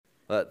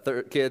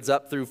Kids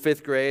up through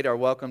 5th grade are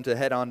welcome to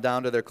head on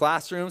down to their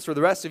classrooms. For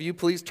the rest of you,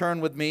 please turn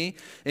with me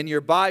in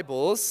your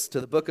Bibles to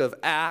the book of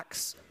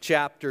Acts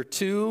chapter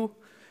 2.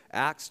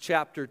 Acts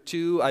chapter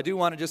 2. I do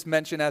want to just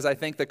mention, as I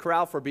thank the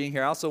crowd for being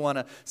here, I also want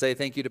to say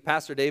thank you to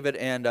Pastor David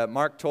and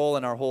Mark Toll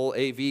and our whole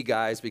AV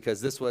guys,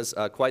 because this was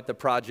quite the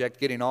project,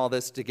 getting all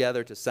this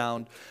together to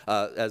sound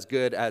as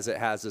good as it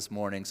has this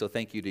morning. So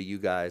thank you to you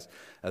guys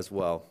as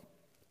well.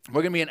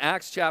 We're going to be in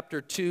Acts chapter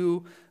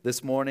 2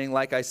 this morning,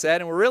 like I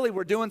said, and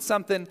we're doing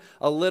something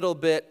a little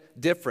bit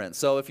different.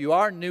 So if you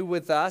are new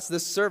with us,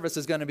 this service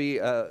is going to be,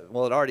 it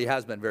already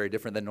has been very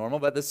different than normal,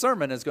 but the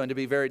sermon is going to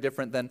be very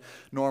different than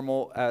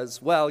normal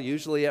as well.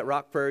 Usually at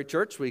Rock Prairie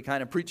Church, we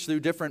kind of preach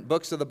through different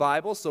books of the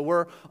Bible, so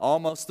we're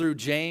almost through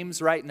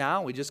James right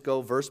now. We just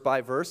go verse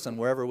by verse, and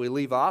wherever we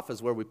leave off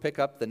is where we pick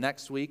up the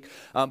next week.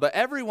 But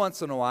every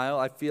once in a while,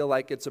 I feel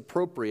like it's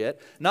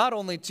appropriate not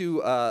only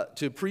to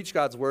preach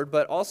God's Word,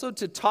 but also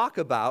to talk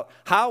about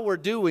how we're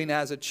doing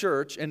as a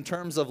church in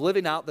terms of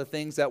living out the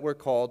things that we're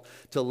called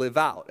to live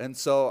out. And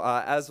so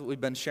as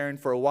we've been sharing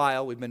for a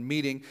while, we've been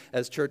meeting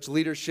as church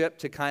leadership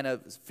to kind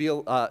of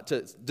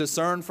to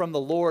discern from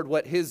the Lord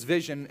what His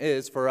vision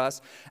is for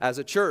us as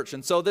a church.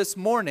 And so this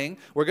morning,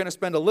 we're going to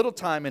spend a little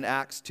time in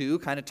Acts 2,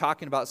 kind of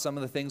talking about some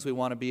of the things we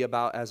want to be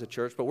about as a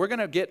church. But we're going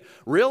to get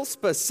real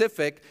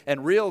specific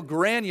and real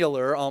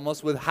granular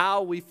almost with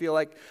how we feel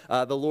like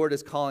the Lord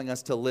is calling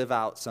us to live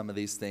out some of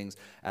these things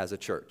as a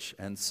church.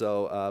 And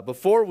so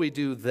before we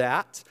do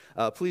that,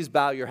 please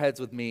bow your heads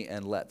with me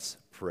and let's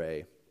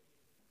pray.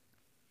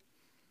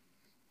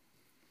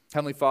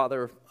 Heavenly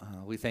Father,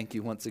 we thank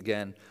you once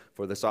again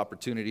for this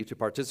opportunity to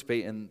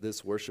participate in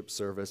this worship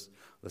service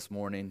this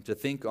morning, to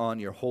think on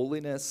your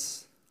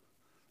holiness.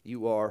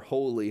 You are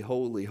holy,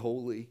 holy,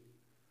 holy.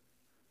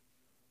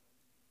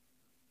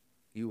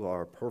 You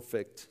are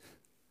perfect.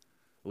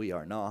 We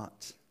are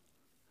not.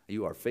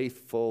 You are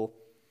faithful.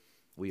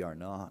 We are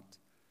not.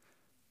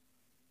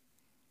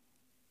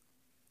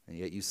 And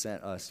yet you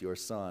sent us your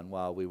Son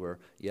while we were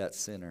yet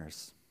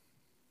sinners,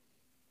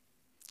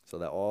 so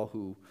that all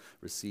who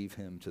receive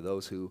him, to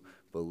those who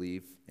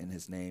believe in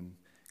his name,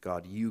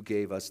 God, you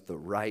gave us the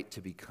right to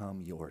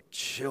become your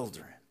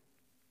children.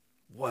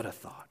 What a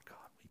thought, God.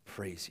 We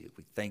praise you.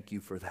 We thank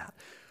you for that.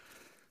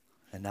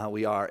 And now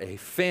we are a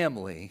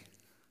family,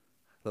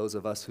 those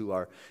of us who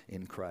are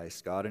in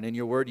Christ, God. And in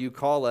your word, you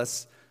call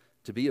us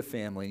to be a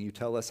family, and you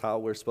tell us how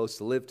we're supposed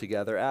to live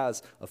together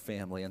as a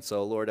family. And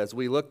so, Lord, as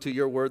we look to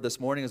your word this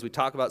morning, as we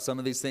talk about some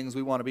of these things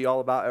we want to be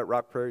all about at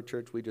Rock Prairie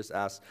Church, we just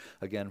ask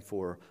again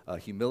for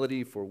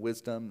humility, for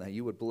wisdom, that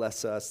you would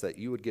bless us, that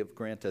you would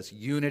grant us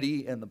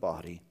unity in the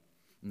body,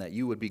 and that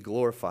you would be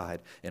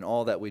glorified in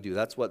all that we do.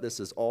 That's what this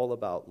is all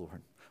about,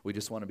 Lord. We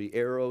just want to be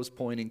arrows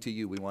pointing to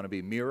you. We want to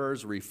be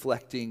mirrors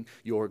reflecting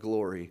your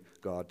glory,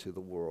 God, to the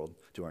world,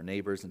 to our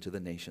neighbors, and to the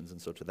nations. And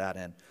so to that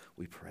end,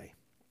 we pray.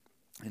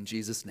 In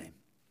Jesus' name,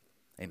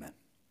 amen.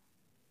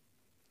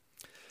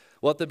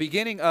 Well, at the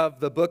beginning of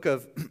the book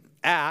of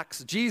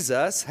Acts,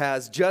 Jesus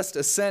has just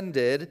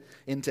ascended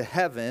into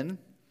heaven,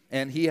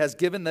 and he has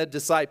given the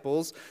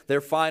disciples their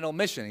final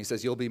mission. He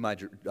says, you'll be my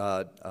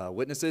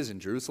witnesses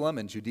in Jerusalem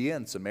and Judea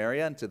and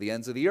Samaria and to the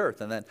ends of the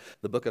earth. And then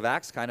the book of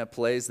Acts kind of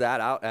plays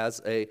that out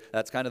as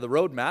that's kind of the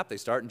roadmap. They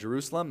start in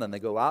Jerusalem, then they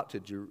go out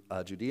to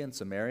Judea and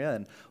Samaria,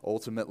 and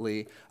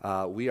ultimately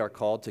we are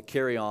called to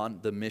carry on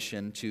the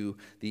mission to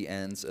the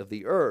ends of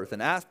the earth.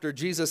 And after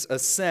Jesus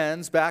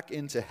ascends back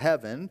into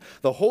heaven,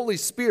 the Holy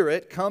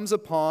Spirit comes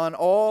upon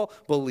all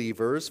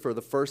believers for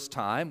the first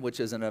time, which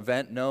is an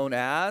event known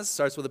as,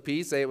 starts with a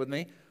P, say it with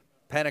me,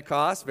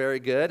 Pentecost. Very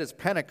good. It's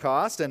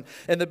Pentecost. And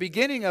in the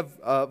beginning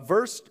of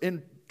verse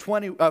in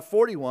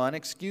 41,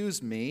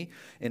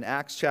 in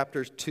Acts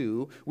chapter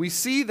 2, we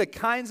see the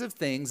kinds of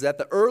things that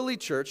the early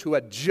church who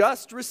had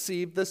just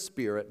received the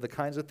Spirit, the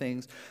kinds of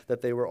things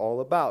that they were all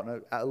about.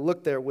 Now,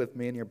 look there with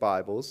me in your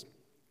Bibles.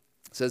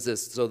 It says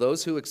this, so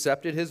those who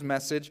accepted his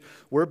message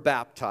were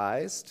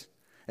baptized,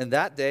 and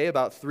that day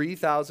about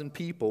 3,000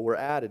 people were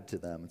added to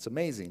them. It's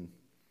amazing.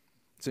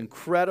 It's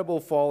incredible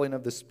falling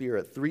of the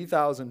Spirit.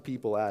 3,000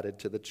 people added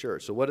to the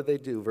church. So what did they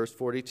do? Verse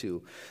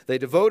 42. They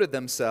devoted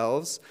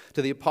themselves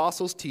to the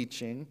apostles'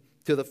 teaching,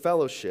 to the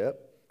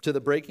fellowship, to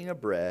the breaking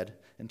of bread,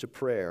 and to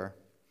prayer.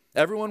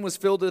 Everyone was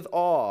filled with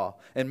awe,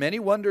 and many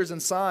wonders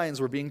and signs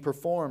were being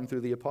performed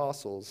through the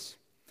apostles.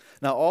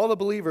 Now all the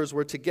believers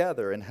were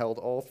together and held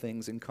all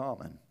things in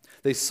common.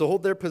 They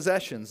sold their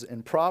possessions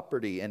and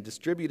property and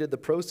distributed the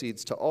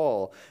proceeds to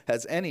all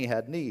as any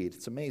had need.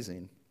 It's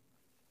amazing.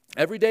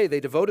 Every day they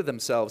devoted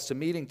themselves to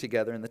meeting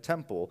together in the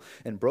temple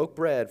and broke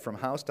bread from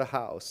house to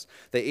house.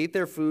 They ate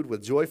their food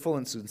with joyful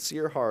and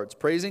sincere hearts,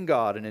 praising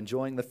God and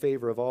enjoying the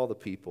favor of all the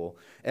people.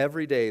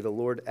 Every day the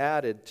Lord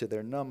added to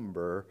their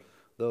number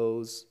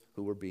those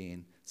who were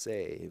being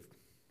saved.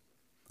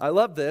 I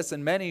love this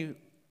in many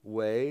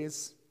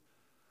ways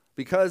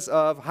because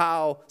of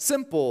how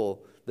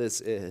simple this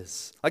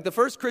is. Like the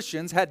first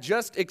Christians had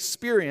just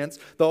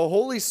experienced the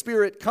Holy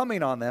Spirit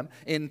coming on them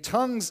in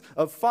tongues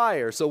of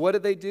fire. So what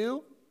did they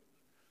do?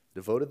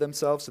 Devoted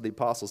themselves to the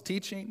apostles'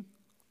 teaching,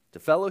 to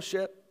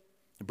fellowship,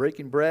 to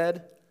breaking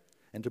bread,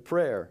 and to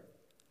prayer.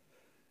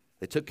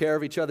 They took care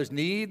of each other's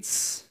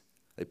needs,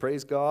 they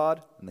praised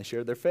God, and they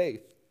shared their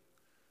faith.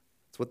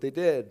 That's what they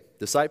did.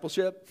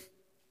 Discipleship,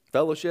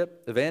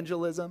 fellowship,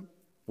 evangelism,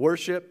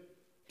 worship,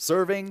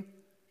 serving,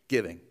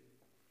 giving.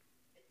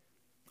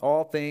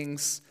 All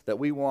things that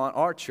we want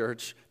our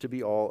church to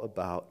be all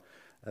about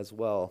as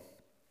well.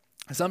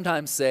 I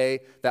sometimes say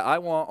that I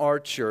want our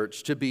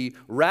church to be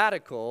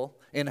radical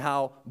in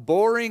how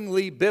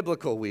boringly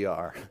biblical we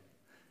are.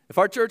 If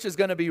our church is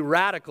going to be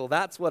radical,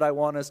 that's what I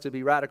want us to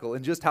be radical,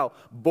 in just how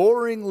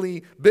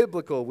boringly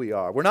biblical we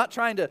are. We're not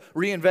trying to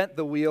reinvent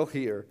the wheel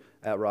here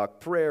at Rock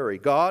Prairie.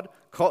 God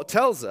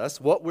tells us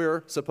what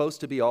we're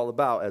supposed to be all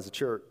about as a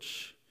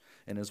church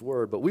in His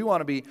Word, but we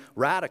want to be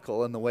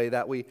radical in the way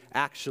that we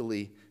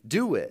actually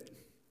do it,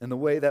 in the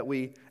way that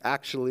we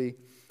actually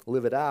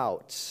live it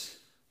out.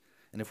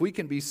 And if we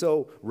can be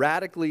so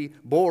radically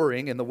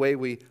boring in the way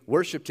we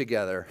worship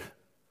together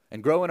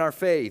and grow in our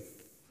faith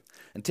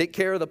and take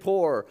care of the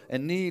poor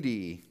and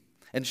needy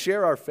and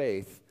share our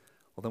faith,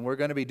 well, then we're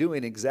going to be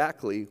doing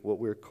exactly what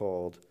we're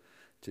called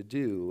to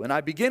do. And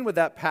I begin with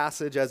that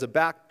passage as a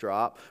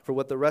backdrop for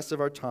what the rest of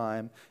our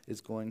time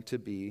is going to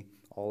be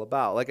all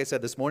about. Like I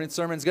said, this morning's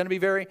sermon is going to be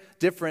very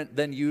different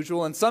than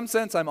usual. In some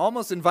sense, I'm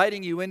almost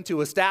inviting you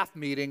into a staff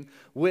meeting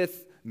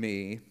with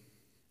me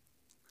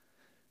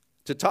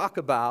to talk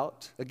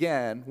about,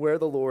 again, where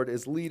the Lord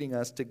is leading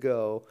us to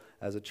go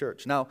as a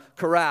church. Now,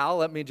 Corral,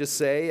 let me just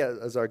say,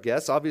 as our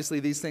guest,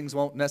 obviously these things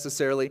won't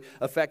necessarily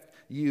affect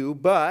you,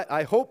 but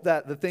I hope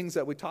that the things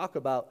that we talk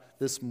about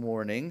this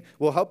morning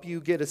will help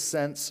you get a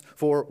sense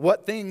for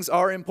what things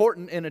are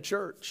important in a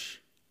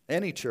church,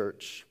 any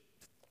church.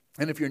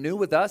 And if you're new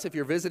with us, if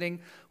you're visiting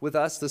with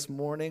us this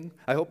morning,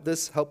 I hope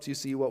this helps you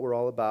see what we're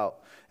all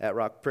about at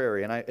Rock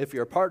Prairie. And if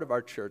you're a part of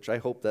our church, I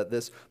hope that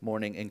this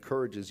morning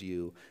encourages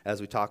you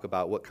as we talk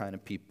about what kind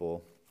of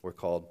people we're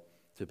called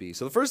to be.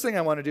 So the first thing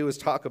I want to do is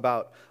talk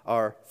about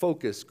our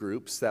focus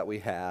groups that we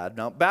had.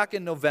 Now, back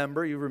in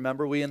November, you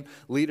remember we in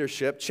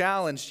leadership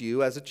challenged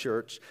you as a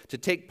church to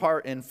take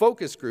part in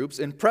focus groups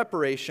in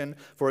preparation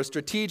for a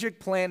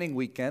strategic planning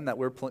weekend that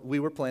we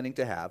were planning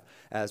to have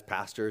as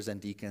pastors and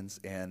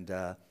deacons and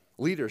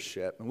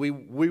leadership. And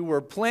we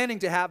were planning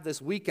to have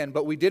this weekend,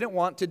 but we didn't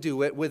want to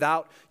do it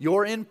without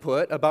your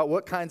input about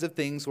what kinds of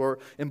things were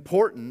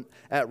important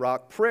at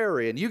Rock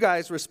Prairie. And you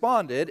guys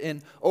responded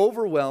in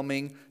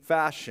overwhelming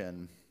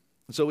fashion.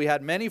 So we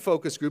had many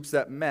focus groups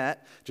that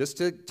met just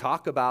to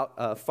talk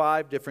about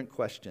 5 different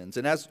questions.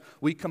 And as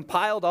we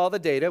compiled all the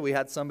data, we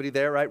had somebody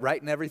there, right,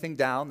 writing everything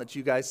down that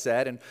you guys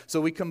said. And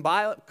so we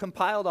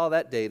compiled all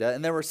that data.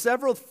 And there were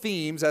several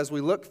themes as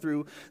we looked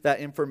through that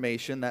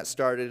information that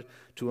started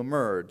to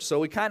emerge. So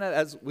we kind of,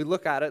 as we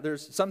look at it,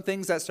 there's some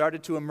things that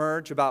started to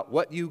emerge about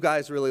what you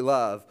guys really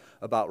love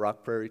about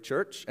Rock Prairie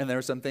Church. And there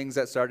are some things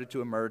that started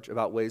to emerge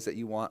about ways that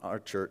you want our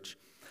church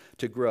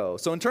to grow.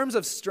 So in terms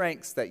of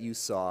strengths that you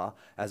saw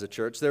as a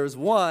church, there was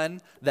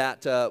one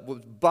that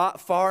was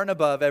far and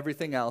above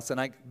everything else, and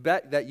I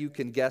bet that you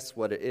can guess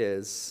what it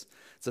is.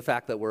 It's the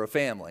fact that we're a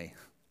family.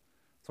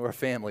 So we're a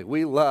family.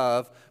 We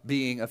love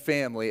being a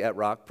family at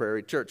Rock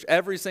Prairie Church.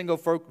 Every single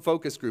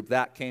focus group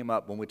that came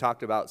up when we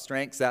talked about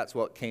strengths, that's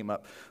what came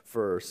up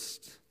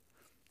first.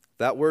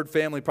 That word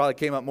family probably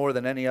came up more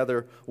than any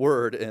other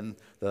word in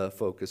the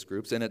focus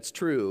groups, and it's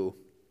true.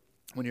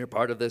 When you're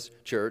part of this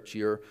church,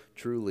 you're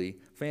truly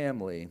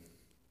family.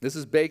 This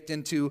is baked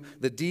into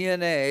the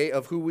DNA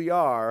of who we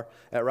are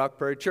at Rock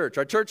Prairie Church.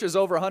 Our church is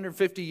over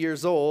 150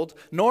 years old.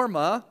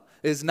 Norma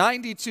is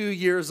 92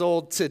 years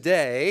old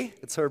today.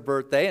 It's her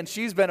birthday, and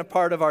she's been a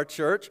part of our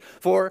church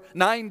for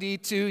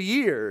 92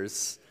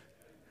 years.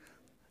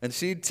 And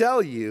she'd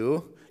tell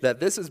you that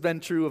this has been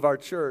true of our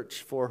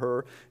church for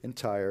her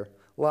entire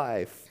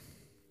life.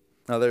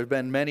 Now, there have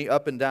been many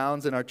up and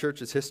downs in our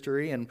church's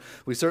history, and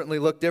we certainly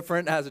look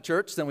different as a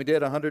church than we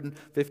did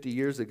 150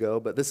 years ago,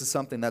 but this is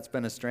something that's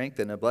been a strength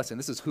and a blessing.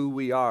 This is who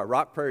we are.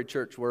 Rock Prairie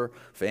Church, we're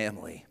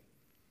family.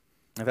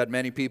 I've had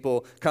many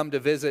people come to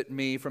visit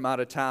me from out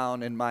of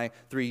town in my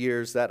 3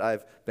 years that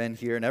I've been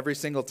here, and every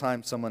single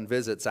time someone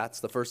visits, that's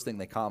the first thing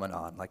they comment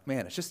on. Like,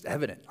 man, it's just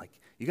evident. Like,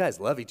 you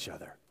guys love each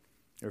other.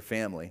 You're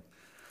family.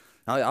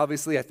 Now,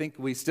 obviously, I think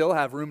we still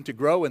have room to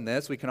grow in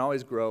this. We can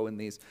always grow in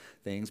these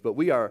things, but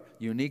we are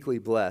uniquely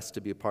blessed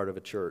to be a part of a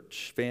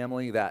church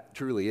family that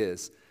truly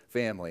is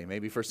family.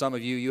 Maybe for some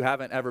of you, you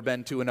haven't ever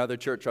been to another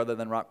church other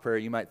than Rock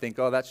Prairie. You might think,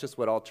 oh, that's just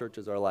what all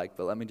churches are like,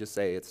 but let me just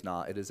say it's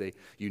not. It is a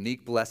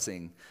unique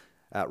blessing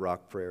at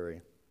Rock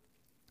Prairie.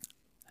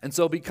 And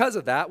so because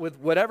of that, with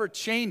whatever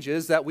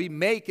changes that we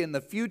make in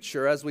the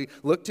future as we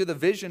look to the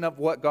vision of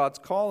what God's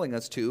calling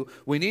us to,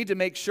 we need to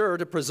make sure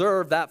to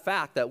preserve that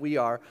fact that we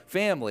are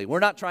family. We're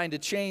not trying to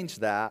change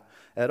that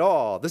at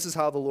all. This is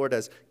how the Lord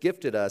has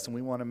gifted us, and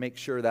we want to make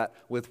sure that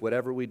with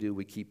whatever we do,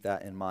 we keep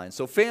that in mind.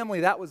 So family,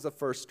 that was the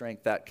first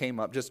strength that came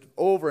up just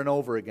over and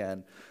over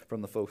again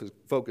from the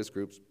focus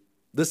groups.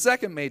 The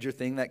second major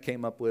thing that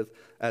came up with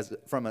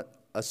from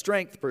a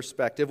strength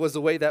perspective was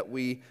the way that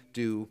we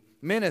do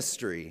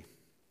ministry.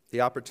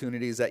 the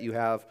opportunities that you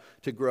have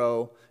to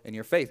grow in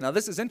your faith. Now,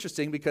 this is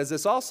interesting because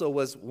this also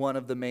was one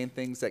of the main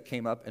things that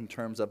came up in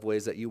terms of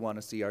ways that you want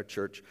to see our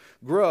church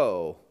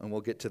grow, and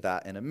we'll get to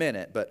that in a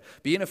minute. But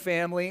being a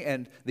family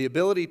and the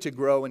ability to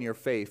grow in your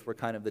faith were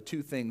kind of the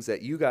two things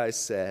that you guys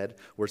said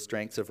were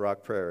strengths of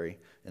Rock Prairie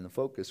in the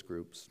focus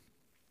groups.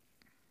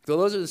 So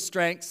those are the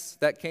strengths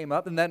that came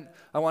up, and then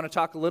I want to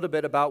talk a little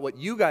bit about what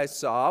you guys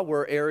saw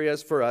were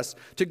areas for us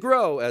to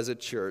grow as a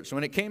church.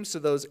 When it came to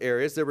those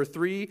areas, there were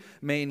three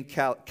main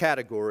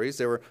categories.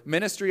 There were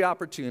ministry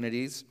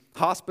opportunities,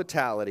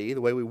 hospitality, the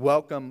way we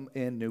welcome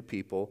in new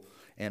people,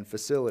 and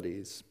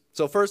facilities.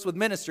 So first with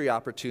ministry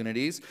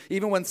opportunities,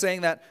 even when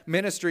saying that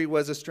ministry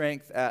was a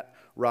strength at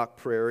Rock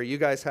Prairie, you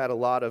guys had a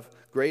lot of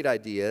great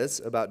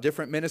ideas about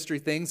different ministry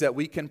things that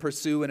we can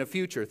pursue in the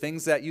future,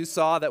 things that you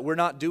saw that we're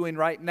not doing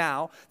right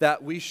now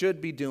that we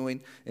should be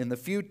doing in the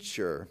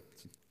future.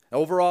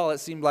 Overall, it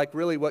seemed like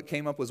really what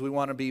came up was we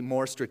want to be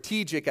more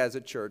strategic as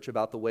a church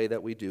about the way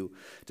that we do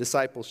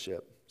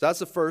discipleship. So that's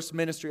the first,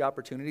 ministry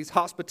opportunities.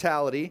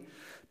 Hospitality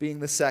being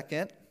the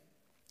second,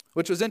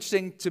 which was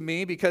interesting to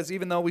me because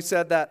even though we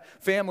said that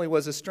family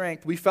was a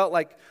strength, we felt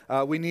like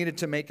we needed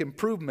to make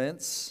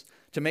improvements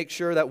to make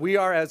sure that we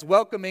are as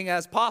welcoming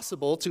as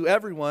possible to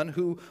everyone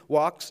who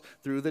walks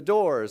through the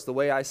doors. The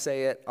way I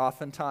say it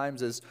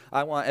oftentimes is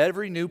I want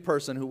every new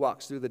person who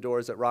walks through the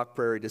doors at Rock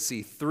Prairie to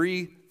see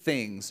three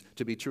things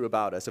to be true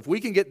about us. If we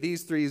can get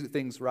these three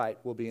things right,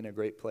 we'll be in a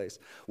great place.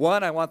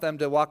 One, I want them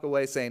to walk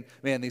away saying,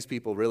 man, these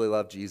people really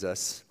love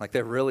Jesus. Like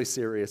they're really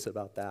serious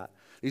about that.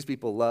 These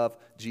people love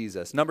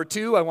Jesus. Number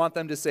two, I want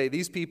them to say,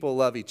 these people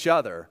love each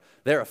other.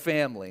 They're a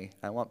family.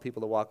 I want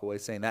people to walk away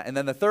saying that. And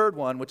then the third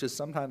one, which is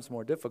sometimes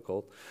more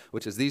difficult,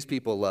 which is these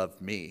people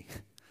love me.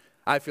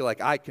 I feel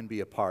like I can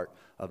be a part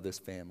of this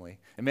family.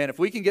 And man, if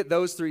we can get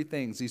those three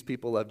things, these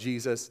people love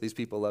Jesus, these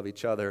people love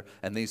each other,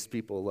 and these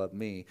people love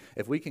me.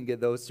 If we can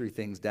get those three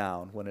things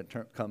down when it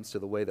comes to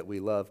the way that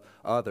we love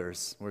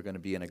others, we're going to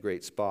be in a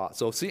great spot.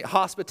 So see,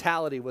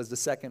 hospitality was the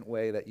second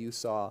way that you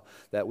saw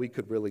that we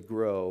could really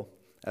grow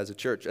as a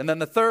church. And then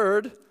the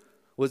third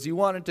was you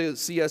wanted to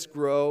see us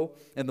grow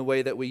in the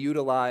way that we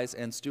utilize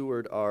and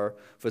steward our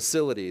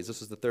facilities.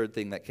 This is the third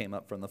thing that came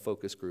up from the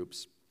focus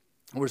groups.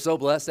 We're so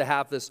blessed to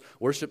have this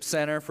worship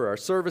center for our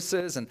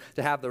services and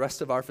to have the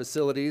rest of our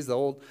facilities, the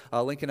old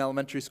Lincoln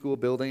Elementary School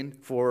building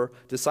for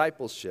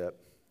discipleship.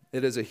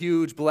 It is a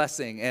huge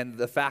blessing, and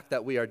the fact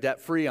that we are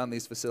debt-free on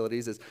these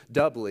facilities is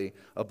doubly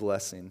a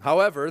blessing.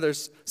 However,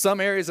 there's some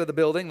areas of the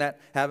building that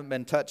haven't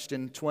been touched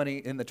in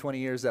the 20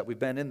 years that we've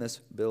been in this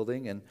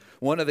building, and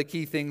one of the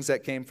key things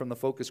that came from the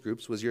focus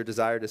groups was your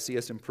desire to see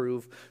us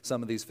improve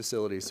some of these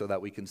facilities so that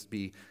we can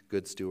be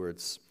good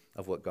stewards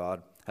of what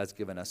God has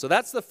given us. So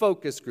that's the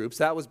focus groups.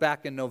 That was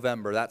back in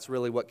November. That's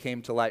really what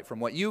came to light from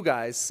what you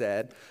guys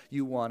said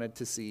you wanted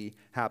to see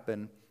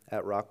happen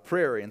at Rock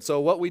Prairie. And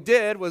so what we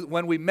did was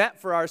when we met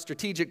for our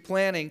strategic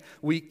planning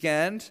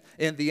weekend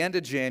in the end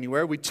of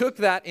January, we took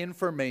that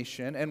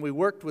information and we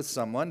worked with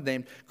someone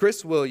named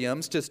Chris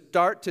Williams to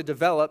start to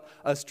develop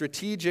a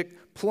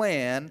strategic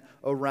plan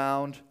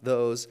around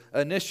those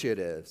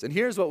initiatives. And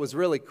here's what was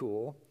really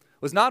cool.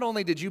 Was not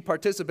only did you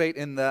participate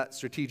in that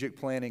strategic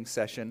planning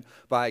session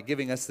by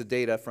giving us the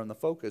data from the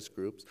focus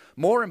groups,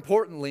 more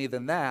importantly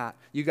than that,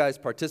 you guys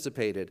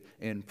participated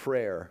in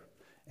prayer.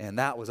 And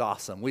that was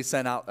awesome. We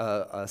sent out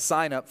a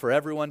sign up for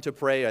everyone to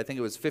pray. I think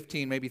it was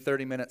 15, maybe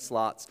 30-minute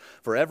slots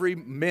for every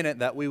minute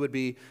that we would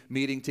be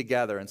meeting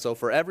together. And so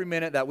for every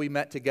minute that we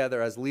met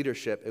together as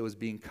leadership, it was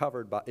being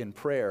covered in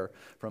prayer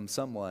from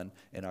someone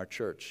in our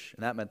church.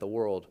 And that meant the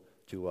world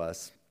to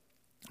us.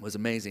 It was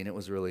amazing. It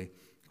was really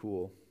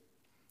cool.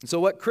 And so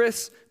what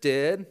Chris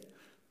did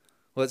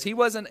was he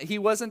wasn't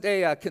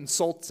a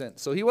consultant.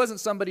 So he wasn't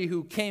somebody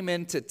who came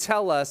in to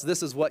tell us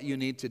this is what you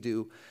need to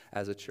do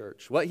as a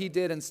church. What he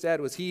did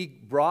instead was he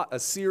brought a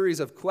series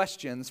of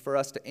questions for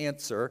us to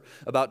answer,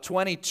 about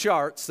 20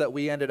 charts that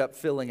we ended up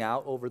filling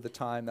out over the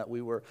time that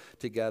we were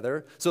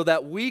together so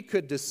that we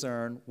could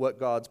discern what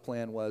God's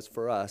plan was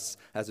for us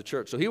as a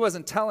church. So he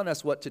wasn't telling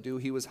us what to do.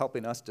 He was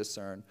helping us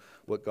discern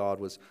what God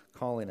was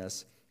calling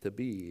us to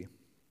be.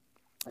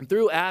 And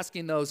through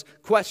asking those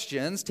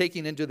questions,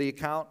 taking into the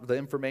account the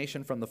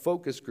information from the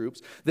focus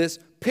groups, this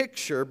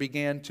picture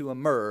began to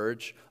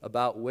emerge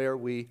about where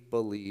we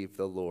believe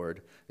the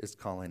Lord is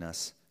calling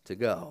us to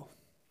go.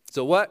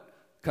 So what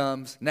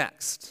comes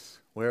next?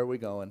 Where are we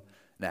going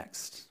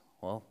next?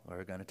 Well,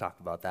 we're going to talk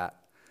about that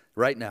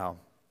right now.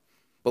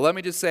 But let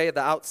me just say at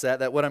the outset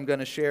that what I'm going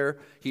to share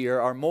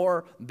here are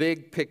more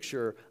big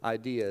picture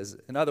ideas.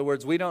 In other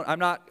words, I'm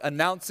not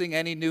announcing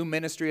any new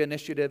ministry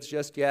initiatives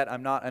just yet.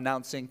 I'm not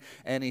announcing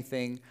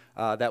anything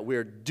that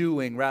we're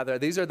doing. Rather,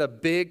 these are the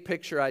big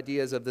picture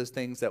ideas of those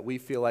things that we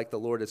feel like the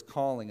Lord is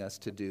calling us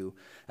to do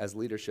as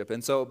leadership.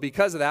 And so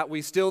because of that,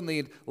 we still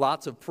need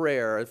lots of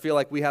prayer. I feel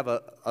like we have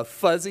a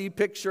fuzzy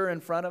picture in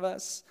front of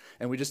us,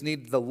 and we just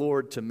need the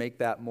Lord to make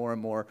that more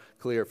and more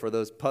clear for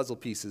those puzzle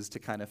pieces to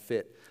kind of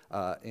fit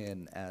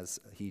in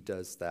as he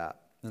does that.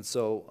 And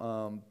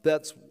so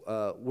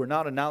we're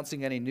not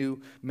announcing any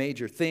new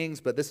major things,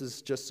 but this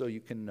is just so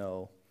you can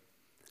know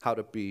how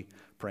to be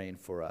praying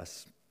for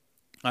us.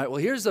 All right, well,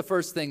 here's the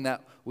first thing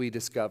that we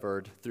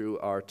discovered through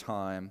our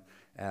time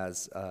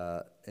as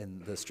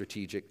in the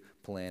strategic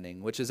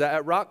planning, which is that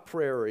at Rock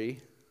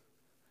Prairie,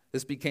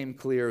 this became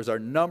clear as our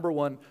number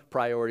one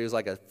priority. It was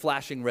like a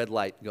flashing red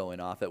light going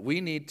off, that we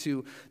need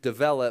to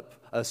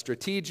develop a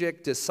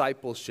strategic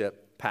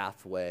discipleship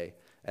pathway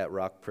at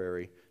Rock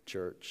Prairie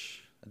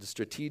Church. A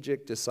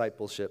strategic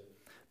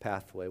discipleship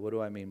pathway. What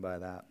do I mean by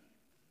that?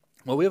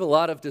 Well, we have a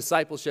lot of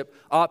discipleship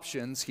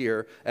options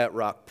here at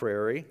Rock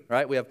Prairie,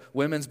 right? We have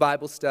women's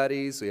Bible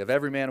studies, we have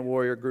Every Man a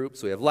Warrior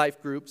groups, we have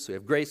life groups, we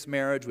have Grace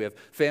Marriage, we have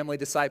family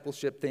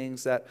discipleship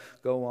things that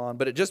go on.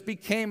 But it just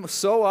became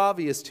so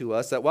obvious to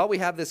us that while we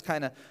have this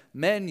kind of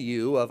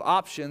menu of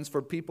options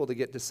for people to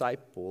get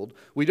discipled,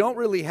 we don't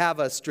really have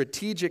a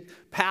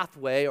strategic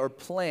pathway or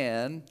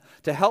plan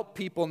to help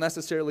people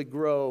necessarily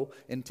grow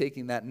in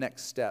taking that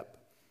next step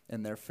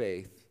in their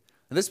faith.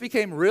 And this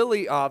became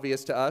really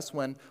obvious to us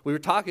when we were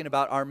talking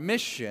about our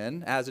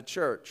mission as a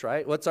church,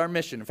 right? What's our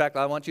mission? In fact,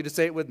 I want you to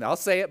say it with me. I'll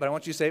say it, but I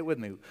want you to say it with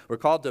me. We're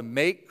called to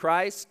make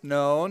Christ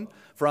known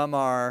from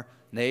our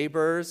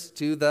neighbors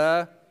to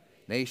the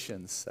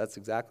nations. That's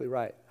exactly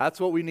right. That's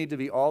what we need to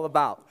be all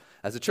about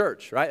as a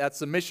church, right? That's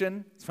the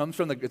mission. It comes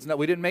from we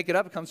didn't make it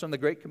up. It comes from the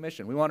Great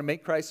Commission. We want to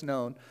make Christ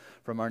known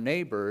from our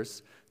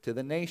neighbors to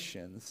the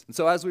nations. And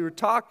so as we were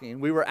talking,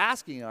 we were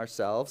asking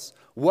ourselves,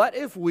 what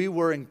if we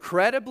were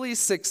incredibly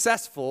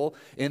successful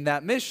in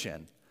that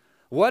mission?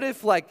 What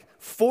if like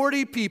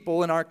 40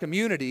 people in our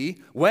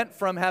community went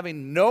from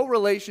having no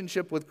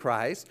relationship with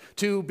Christ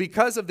to,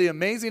 because of the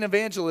amazing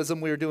evangelism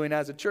we were doing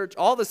as a church,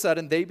 all of a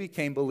sudden they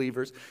became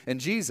believers in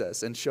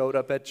Jesus and showed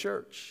up at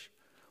church?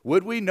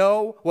 Would we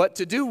know what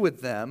to do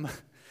with them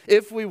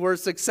if we were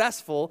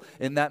successful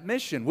in that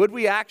mission? Would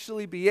we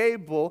actually be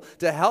able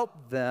to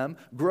help them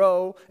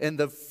grow in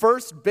the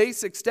first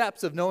basic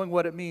steps of knowing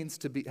what it means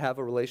to have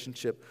a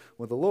relationship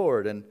with the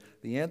Lord? And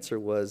the answer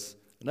was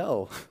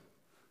no.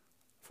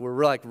 If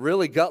we're like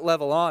really gut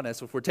level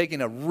honest, if we're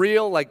taking a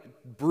real like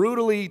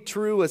brutally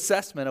true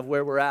assessment of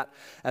where we're at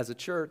as a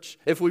church,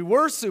 if we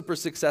were super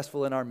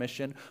successful in our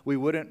mission, we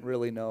wouldn't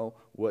really know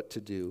what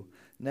to do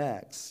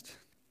next.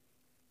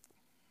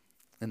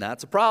 And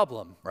that's a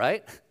problem,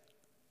 right?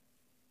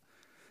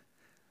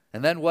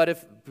 And then what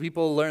if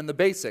people learn the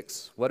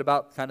basics? What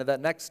about kind of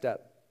that next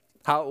step?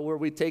 How are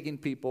we taking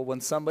people when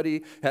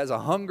somebody has a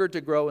hunger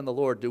to grow in the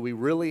Lord? Do we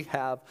really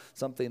have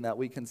something that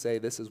we can say,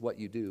 this is what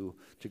you do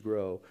to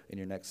grow in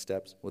your next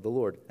steps with the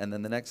Lord? And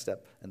then the next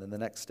step, and then the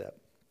next step.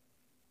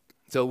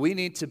 So we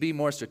need to be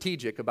more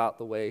strategic about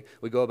the way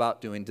we go about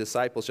doing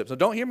discipleship. So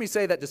don't hear me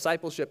say that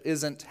discipleship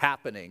isn't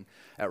happening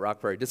at Rock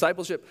Prairie.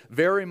 Discipleship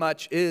very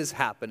much is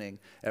happening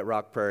at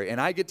Rock Prairie.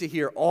 And I get to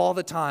hear all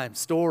the time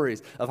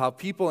stories of how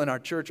people in our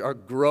church are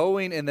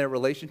growing in their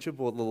relationship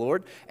with the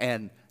Lord,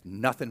 and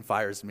nothing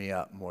fires me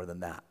up more than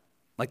that.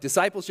 Like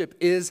discipleship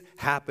is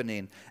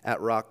happening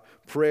at Rock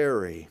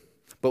Prairie.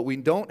 But we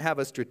don't have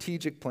a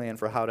strategic plan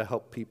for how to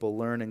help people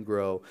learn and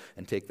grow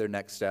and take their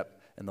next step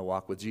in the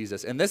walk with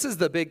Jesus. And this is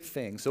the big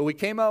thing. So we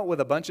came out with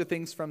a bunch of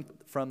things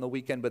from the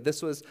weekend, but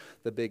this was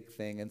the big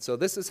thing. And so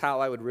this is how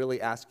I would really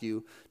ask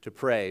you to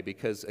pray,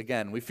 because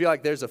again, we feel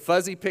like there's a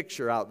fuzzy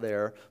picture out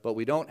there, but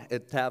we don't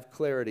have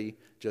clarity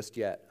just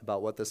yet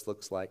about what this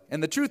looks like.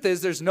 And the truth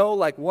is, there's no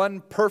like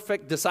one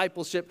perfect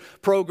discipleship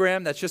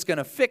program that's just going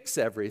to fix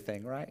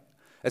everything, right?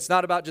 It's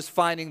not about just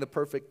finding the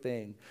perfect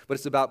thing, but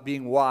it's about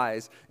being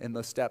wise in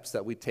the steps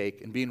that we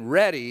take and being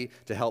ready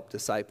to help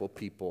disciple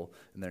people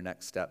in their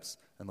next steps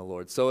in the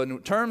Lord. So in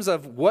terms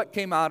of what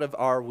came out of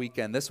our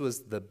weekend, this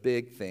was the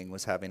big thing,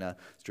 was having a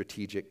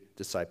strategic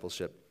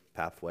discipleship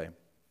pathway.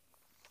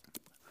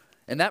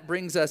 And that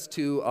brings us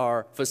to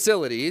our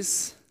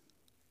facilities.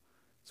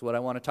 That's what I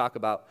want to talk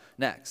about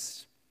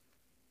next.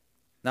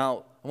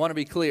 Now, I want to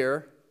be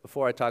clear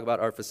before I talk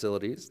about our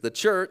facilities. The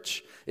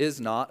church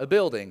is not a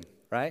building,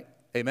 right?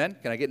 Amen?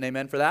 Can I get an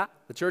amen for that?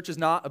 The church is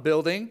not a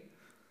building.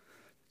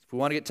 If we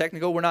want to get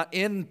technical, we're not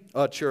in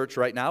a church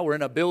right now. We're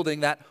in a building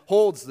that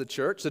holds the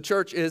church. The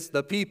church is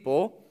the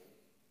people.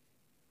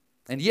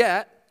 And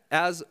yet,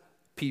 as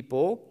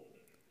people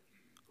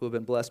who have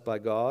been blessed by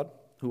God,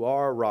 who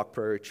are Rock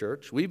Prairie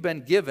Church, we've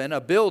been given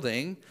a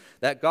building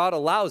that God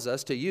allows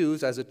us to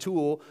use as a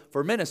tool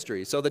for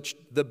ministry. So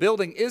the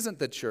building isn't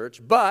the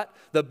church, but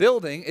the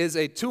building is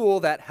a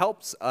tool that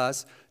helps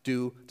us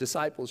do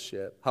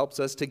discipleship, helps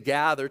us to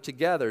gather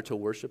together to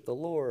worship the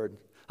Lord,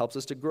 helps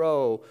us to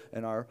grow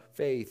in our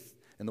faith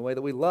in the way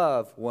that we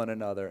love one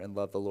another and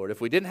love the Lord.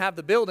 If we didn't have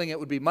the building, it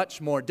would be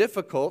much more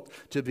difficult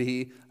to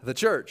be the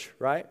church,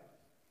 right?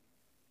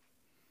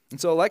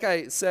 And so like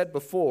I said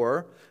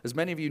before, as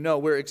many of you know,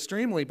 we're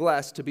extremely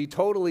blessed to be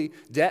totally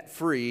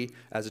debt-free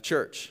as a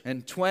church.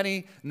 In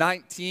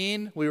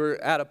 2019, we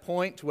were at a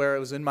point where it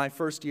was in my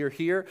first year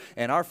here,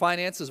 and our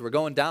finances were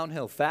going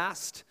downhill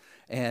fast.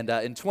 And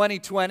in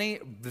 2020,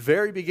 the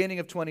very beginning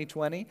of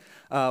 2020,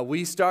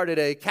 we started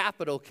a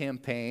capital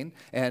campaign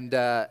and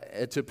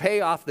to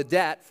pay off the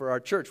debt for our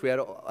church. We had,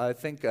 I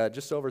think,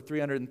 just over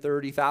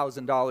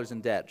 $330,000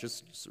 in debt,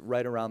 just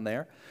right around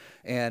there.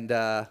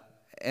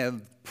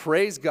 and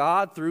praise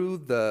God, through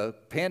the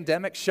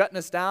pandemic shutting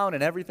us down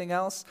and everything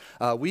else,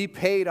 we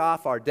paid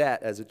off our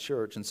debt as a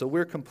church. And so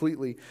we're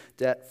completely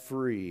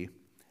debt-free.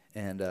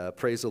 And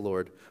praise the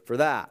Lord for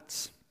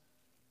that.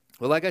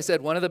 Well, like I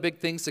said, one of the big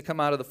things to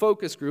come out of the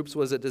focus groups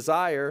was a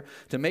desire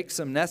to make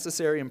some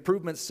necessary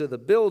improvements to the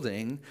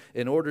building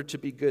in order to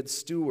be good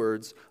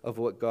stewards of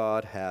what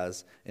God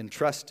has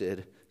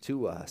entrusted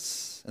to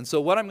us. And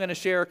so what I'm going to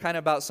share kind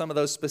of about some of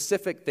those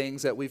specific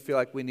things that we feel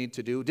like we need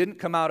to do didn't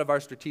come out of our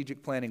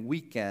strategic planning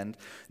weekend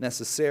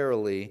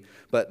necessarily,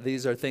 but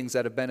these are things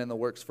that have been in the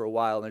works for a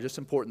while, and they're just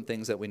important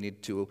things that we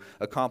need to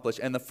accomplish.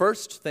 And the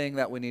first thing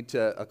that we need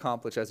to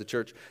accomplish as a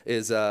church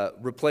is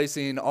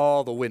replacing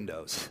all the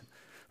windows.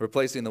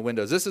 Replacing the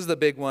windows. This is the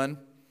big one.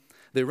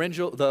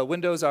 The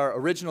windows are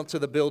original to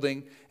the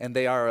building, and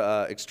they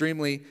are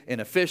extremely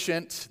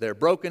inefficient. They're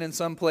broken in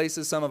some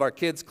places. Some of our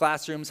kids'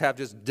 classrooms have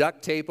just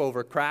duct tape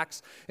over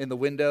cracks in the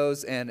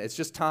windows, and it's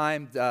just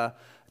time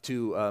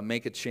to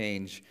make a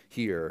change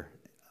here.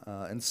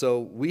 And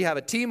so we have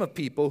a team of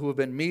people who have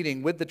been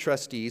meeting with the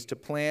trustees to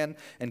plan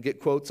and get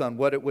quotes on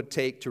what it would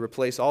take to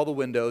replace all the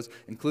windows,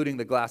 including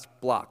the glass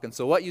block. And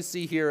so what you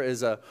see here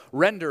is a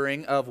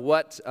rendering of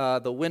what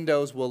the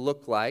windows will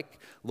look like,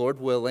 Lord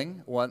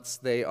willing, once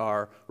they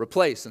are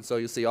replaced. And so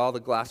you'll see all the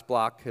glass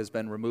block has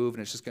been removed,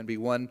 and it's just going to be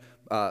one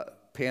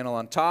panel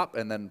on top,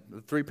 and then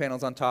 3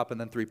 panels on top, and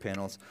then 3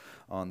 panels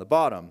on the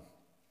bottom.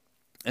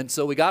 And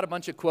so we got a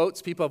bunch of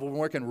quotes. People have been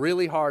working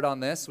really hard on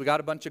this. We got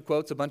a bunch of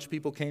quotes. A bunch of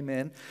people came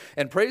in.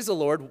 And praise the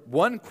Lord,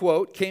 one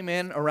quote came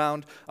in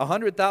around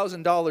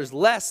 $100,000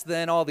 less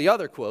than all the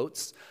other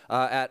quotes.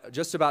 At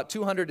just about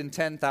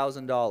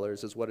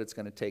 $210,000 is what it's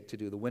going to take to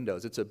do the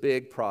windows. It's a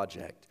big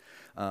project,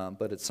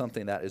 but it's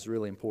something that is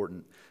really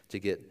important to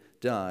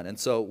get done. And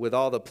so with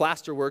all the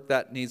plaster work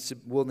that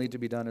will need to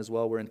be done as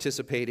well, we're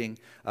anticipating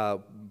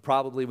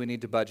probably we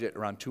need to budget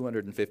around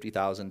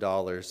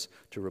 $250,000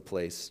 to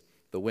replace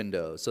the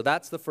windows. So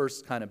that's the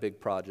first kind of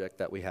big project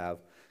that we have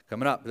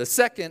coming up. The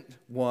second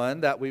one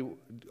that we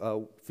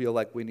feel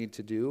like we need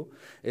to do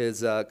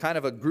is kind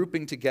of a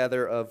grouping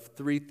together of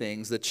 3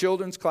 things: the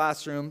children's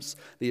classrooms,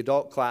 the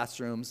adult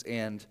classrooms,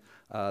 and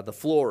the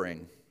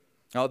flooring.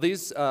 Now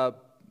this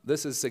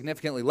is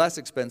significantly less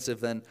expensive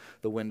than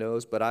the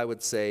windows, but I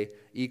would say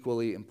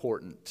equally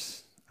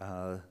important.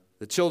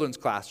 The children's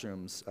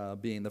classrooms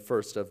being the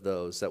first of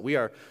those, that we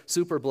are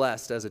super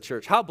blessed as a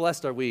church. How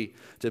blessed are we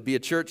to be a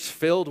church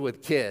filled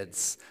with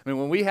kids? I mean,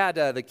 when we had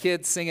the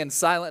kids singing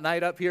Silent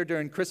Night up here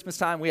during Christmas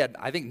time, we had,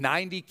 I think,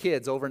 90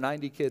 kids, over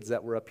 90 kids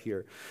that were up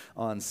here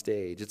on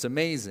stage. It's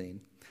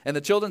amazing. And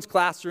the children's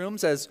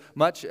classrooms, as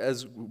much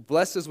as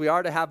blessed as we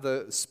are to have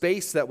the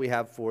space that we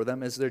have for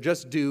them, is they're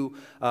just due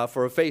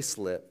for a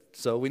facelift.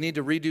 So we need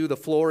to redo the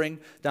flooring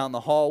down the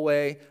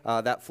hallway.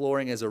 That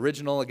flooring is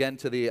original, again,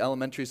 to the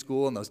elementary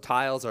school, and those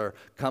tiles are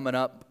coming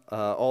up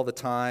all the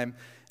time.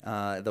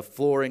 The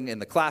flooring in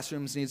the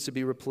classrooms needs to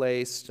be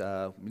replaced.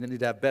 We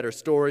need to have better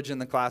storage in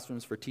the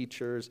classrooms for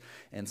teachers,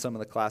 and some of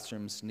the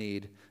classrooms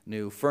need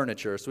new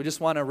furniture. So we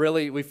just want to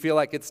we feel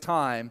like it's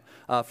time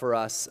for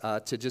us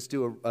to just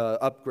do an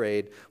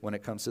upgrade when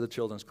it comes to the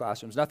children's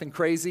classrooms. Nothing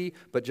crazy,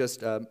 but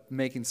just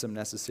making some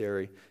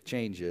necessary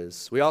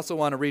changes. We also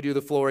want to redo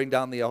the flooring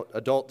down the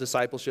adult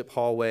discipleship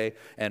hallway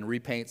and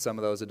repaint some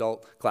of those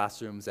adult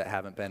classrooms that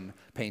haven't been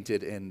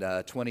painted in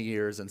 20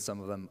 years, and some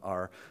of them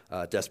are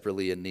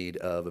desperately in need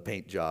of a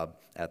paint job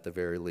at the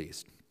very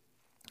least.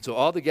 So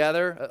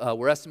altogether,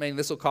 we're estimating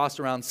this will cost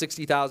around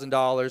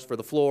 $60,000 for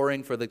the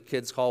flooring, for the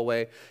kids'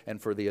 hallway,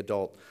 and for the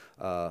adult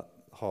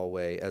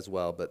hallway as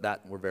well. But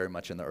that we're very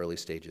much in the early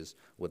stages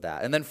with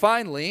that. And then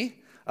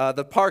finally,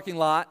 the parking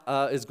lot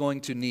is going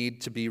to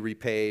need to be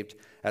repaved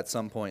at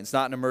some point. It's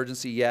not an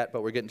emergency yet,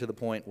 but we're getting to the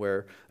point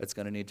where it's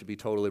going to need to be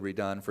totally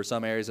redone. For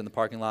some areas in the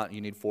parking lot, you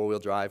need 4-wheel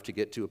drive to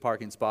get to a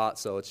parking spot,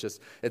 so it's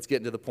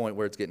getting to the point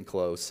where it's getting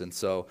close. And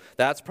so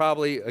that's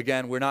probably,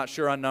 again, we're not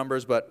sure on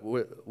numbers, but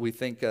we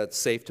think it's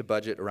safe to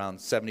budget around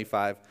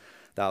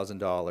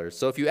 $75,000.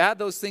 So if you add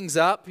those things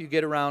up, you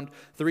get around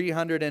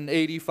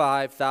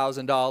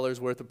 $385,000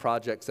 worth of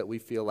projects that we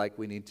feel like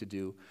we need to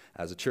do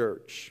as a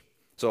church.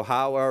 So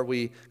how are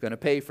we going to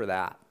pay for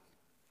that?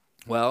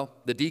 Well,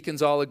 the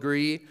deacons all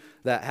agree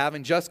that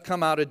having just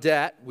come out of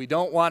debt, we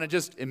don't want to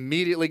just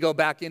immediately go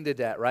back into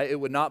debt, right? It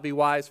would not be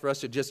wise for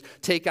us to just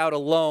take out a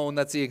loan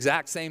that's the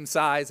exact same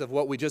size of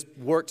what we just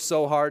worked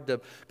so hard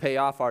to pay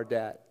off our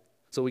debt.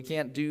 So we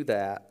can't do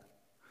that.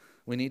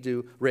 We need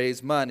to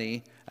raise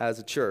money as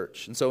a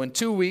church. And so in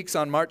 2 weeks,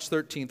 on March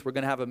 13th, we're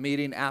going to have a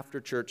meeting after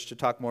church to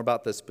talk more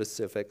about the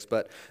specifics.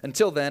 But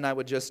until then, I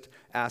would just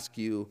ask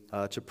you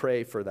to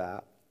pray for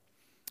that.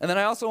 And then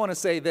I also want to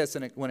say this,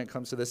 when it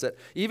comes to this, that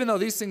even though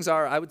these things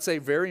are, I would say,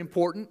 very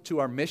important to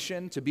our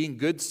mission, to being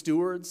good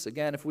stewards,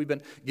 again, if we've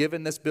been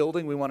given this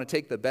building, we want to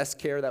take the best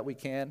care that we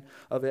can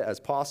of it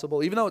as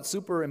possible. Even though it's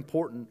super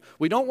important,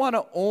 we don't want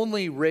to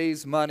only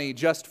raise money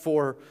just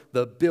for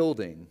the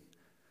building.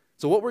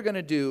 So what we're going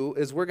to do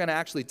is we're going to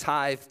actually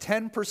tithe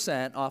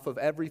 10% off of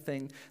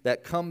everything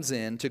that comes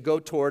in to go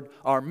toward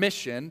our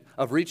mission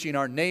of reaching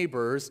our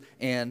neighbors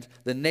and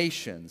the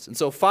nations. And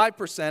so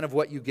 5% of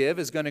what you give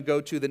is going to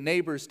go to the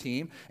neighbors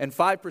team, and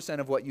 5%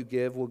 of what you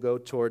give will go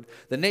toward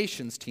the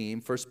nations team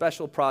for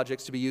special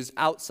projects to be used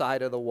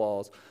outside of the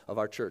walls of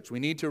our church. We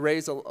need to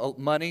raise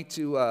money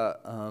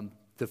to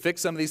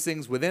fix some of these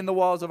things within the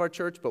walls of our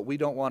church, but we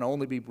don't want to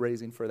only be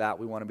raising for that.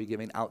 We want to be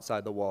giving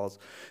outside the walls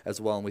as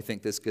well, and we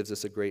think this gives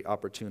us a great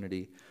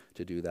opportunity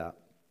to do that.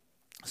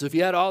 So if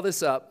you add all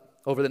this up,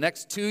 over the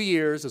next 2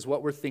 years is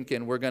what we're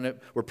thinking.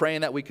 We're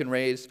praying that we can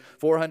raise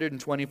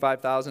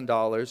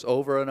 $425,000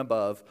 over and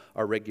above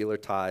our regular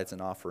tithes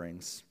and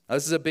offerings. Now,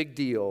 this is a big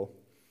deal,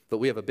 but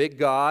we have a big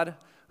God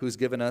who's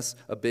given us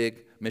a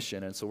big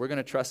mission. And so we're going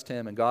to trust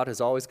him, and God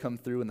has always come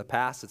through in the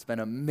past. It's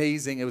been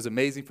amazing. It was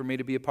amazing for me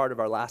to be a part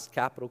of our last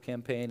capital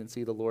campaign and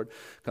see the Lord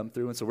come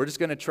through. And so we're just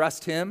going to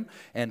trust him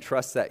and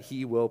trust that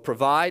he will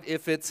provide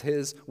if it's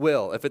his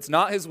will. If it's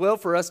not his will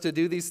for us to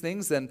do these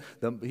things, then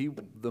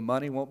the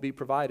money won't be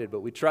provided.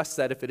 But we trust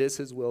that if it is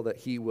his will, that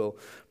he will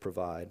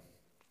provide.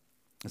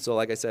 And so,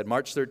 like I said,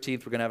 March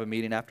 13th, we're going to have a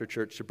meeting after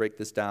church to break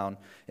this down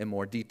in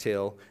more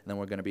detail. And then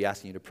we're going to be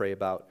asking you to pray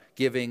about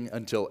giving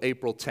until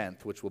April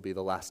 10th, which will be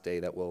the last day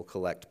that we'll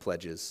collect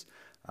pledges.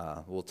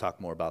 We'll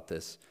talk more about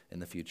this in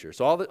the future.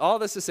 So all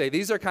this to say,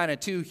 these are kind of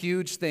two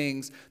huge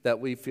things that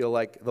we feel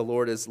like the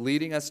Lord is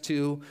leading us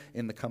to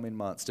in the coming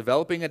months.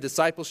 Developing a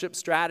discipleship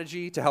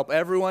strategy to help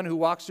everyone who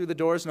walks through the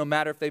doors, no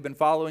matter if they've been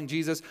following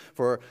Jesus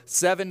for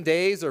 7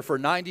 days or for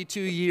 92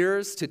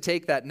 years, to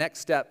take that next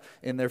step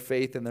in their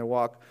faith and their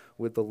walk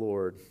with the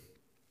Lord.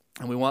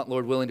 And we want,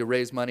 Lord willing, to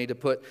raise money to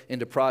put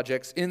into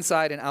projects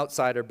inside and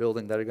outside our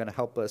building that are going to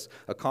help us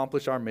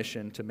accomplish our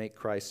mission to make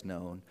Christ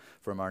known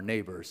from our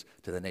neighbors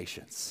to the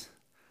nations.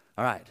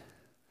 All right,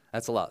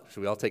 that's a lot.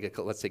 Should we all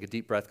let's take a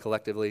deep breath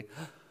collectively?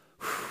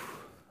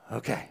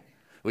 Okay,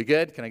 we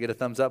good? Can I get a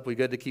thumbs up? We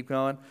good to keep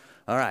going?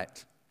 All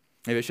right.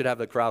 Maybe I should have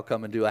the crowd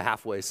come and do a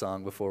halfway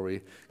song before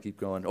we keep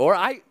going. Or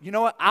you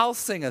know what? I'll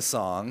sing a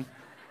song.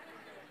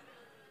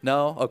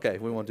 No? Okay,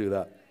 we won't do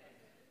that.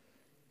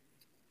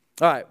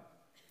 All right.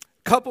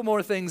 Couple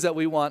more things that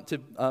we want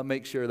to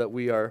make sure that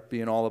we are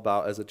being all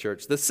about as a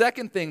church. The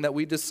second thing that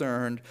we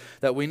discerned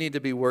that we need to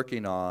be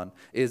working on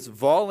is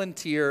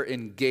volunteer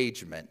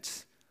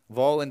engagement.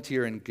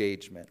 Volunteer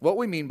engagement. What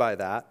we mean by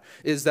that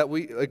is that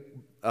we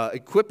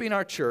equipping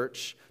our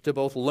church to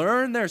both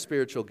learn their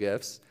spiritual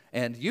gifts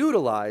and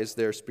utilize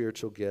their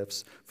spiritual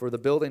gifts for the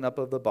building up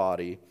of the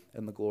body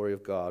and the glory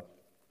of God.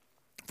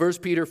 1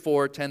 Peter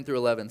 4:10 through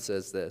 11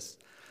 says this.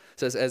 It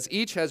says, as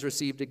each has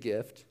received a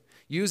gift,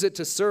 use it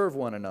to serve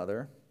one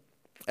another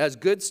as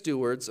good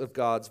stewards of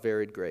God's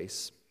varied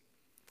grace.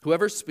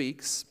 Whoever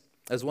speaks,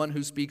 as one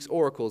who speaks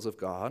oracles of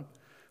God.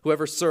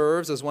 Whoever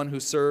serves, as one who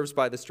serves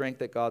by the strength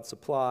that God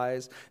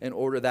supplies, in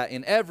order that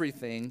in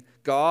everything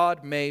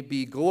God may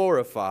be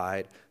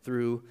glorified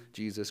through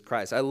Jesus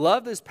Christ. I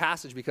love this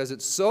passage because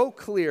it's so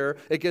clear.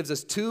 It gives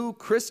us two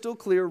crystal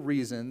clear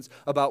reasons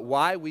about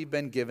why we've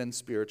been given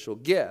spiritual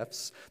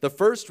gifts. The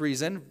first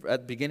reason,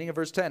 at the beginning of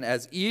verse 10,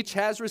 as each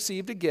has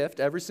received a gift,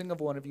 every single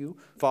one of you,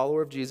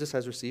 follower of Jesus,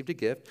 has received a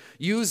gift,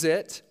 use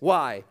it,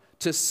 why?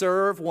 To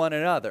serve one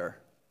another.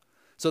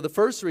 So the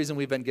first reason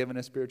we've been given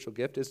a spiritual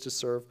gift is to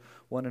serve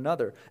one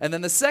another. And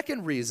then the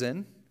second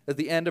reason, at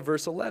the end of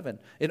verse 11,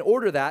 in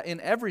order that in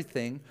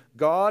everything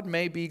God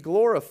may be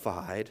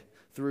glorified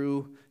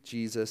through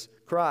Jesus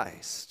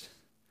Christ.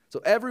 So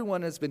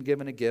everyone has been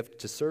given a gift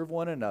to serve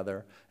one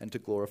another and to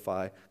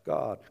glorify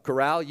God.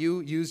 Corral,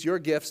 you use your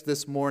gifts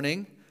this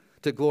morning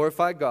to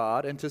glorify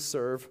God and to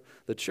serve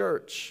the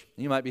church.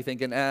 You might be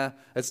thinking,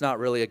 it's not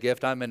really a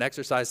gift. I'm an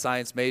exercise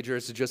science major.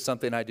 It's just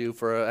something I do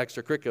for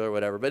extracurricular or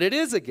whatever. But it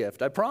is a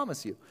gift, I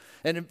promise you.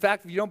 And in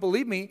fact, if you don't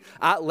believe me,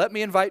 let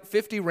me invite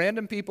 50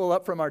 random people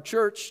up from our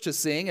church to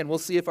sing, and we'll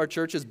see if our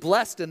church is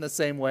blessed in the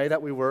same way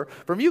that we were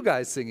from you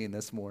guys singing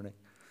this morning.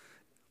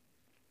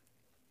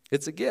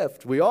 It's a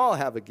gift. We all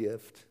have a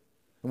gift.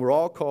 And we're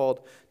all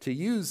called to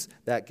use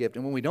that gift.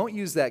 And when we don't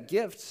use that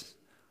gift,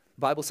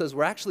 the Bible says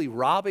we're actually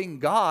robbing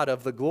God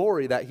of the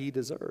glory that he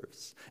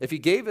deserves. If he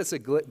gave us a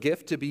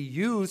gift to be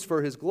used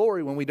for his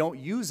glory, when we don't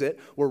use it,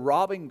 we're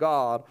robbing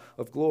God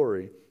of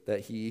glory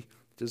that he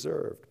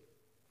deserved.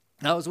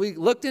 Now, as we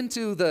looked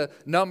into the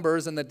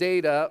numbers and the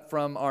data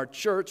from our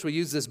church, we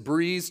use this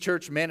Breeze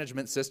church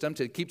management system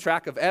to keep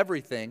track of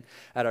everything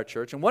at our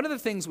church. And one of the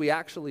things we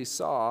actually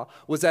saw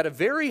was that a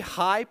very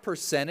high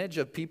percentage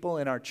of people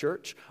in our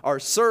church are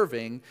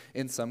serving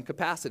in some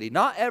capacity.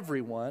 Not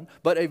everyone,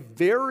 but a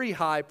very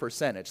high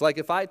percentage. Like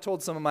if I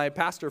told some of my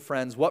pastor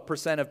friends what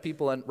percent of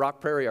people in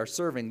Rock Prairie are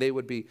serving, they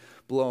would be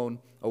blown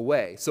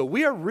away. So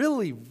we are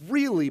really,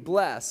 really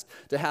blessed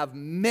to have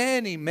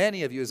many,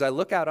 many of you. As I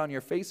look out on your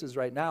faces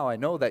right now, I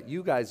know that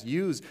you guys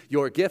use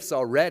your gifts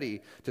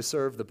already to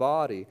serve the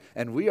body,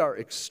 and we are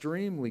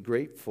extremely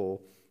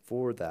grateful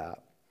for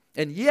that.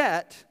 And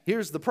yet,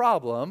 here's the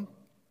problem,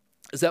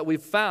 is that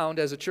we've found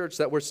as a church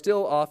that we're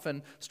still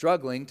often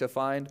struggling to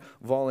find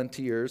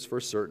volunteers for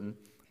certain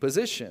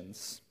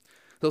positions.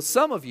 So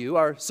some of you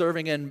are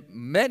serving in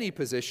many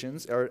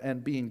positions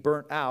and being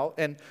burnt out,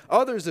 and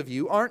others of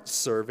you aren't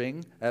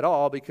serving at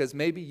all because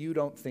maybe you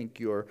don't think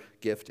your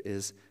gift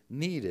is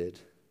needed.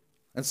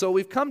 And so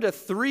we've come to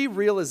 3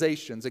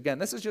 realizations. Again,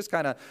 this is just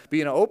kind of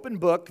being an open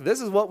book. This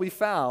is what we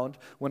found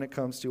when it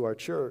comes to our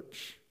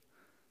church.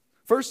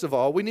 First of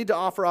all, we need to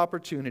offer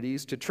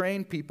opportunities to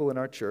train people in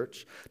our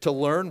church to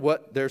learn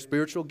what their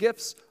spiritual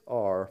gifts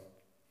are.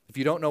 If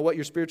you don't know what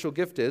your spiritual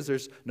gift is,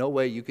 there's no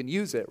way you can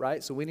use it,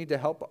 right? So we need to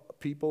help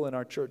people in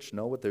our church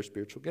know what their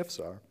spiritual gifts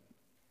are.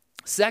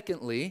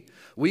 Secondly,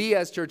 we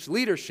as church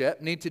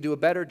leadership need to do a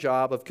better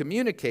job of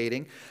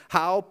communicating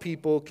how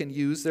people can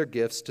use their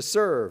gifts to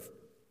serve.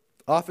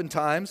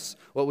 Oftentimes,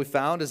 what we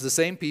found is the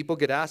same people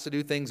get asked to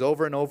do things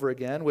over and over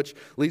again, which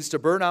leads to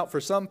burnout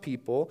for some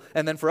people.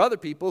 And then for other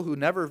people who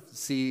never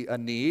see a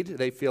need,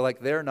 they feel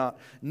like they're not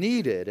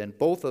needed. And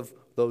both of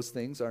those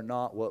things are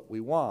not what we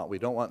want. We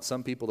don't want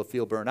some people to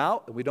feel burnt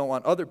out, and we don't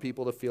want other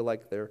people to feel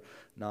like they're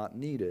not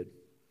needed.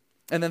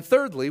 And then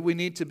thirdly, we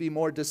need to be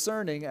more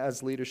discerning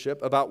as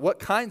leadership about what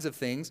kinds of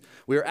things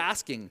we're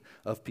asking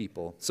of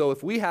people. So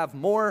if we have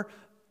more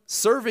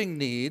serving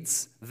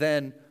needs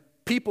than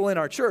people in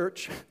our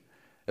church,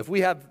 if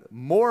we have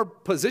more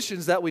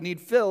positions that we need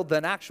filled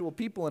than actual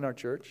people in our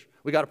church,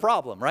 we got a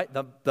problem, right?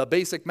 The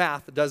basic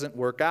math doesn't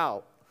work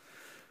out.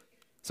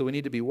 So we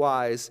need to be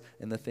wise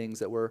in the things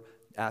that we're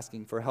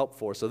asking for help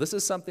for. So this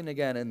is something,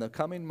 again, in the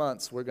coming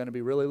months, we're going to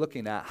be really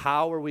looking at.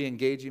 How are we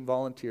engaging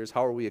volunteers?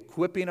 How are we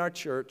equipping our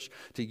church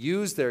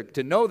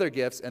to know their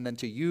gifts and then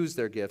to use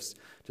their gifts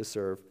to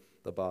serve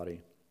the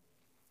body?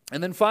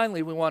 And then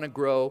finally, we want to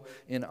grow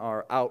in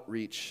our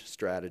outreach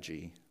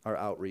strategy.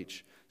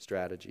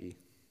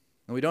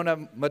 And we don't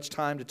have much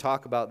time to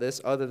talk about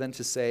this other than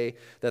to say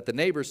that the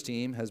Neighbors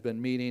team has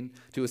been meeting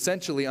to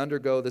essentially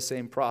undergo the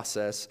same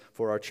process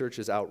for our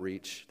church's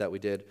outreach that we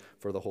did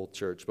for the whole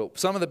church. But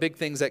some of the big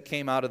things that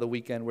came out of the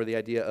weekend were the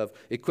idea of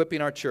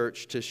equipping our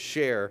church to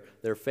share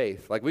their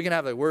faith. Like, we can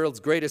have the world's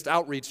greatest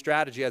outreach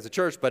strategy as a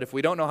church, but if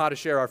we don't know how to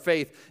share our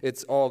faith,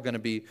 it's all going to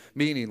be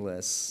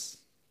meaningless.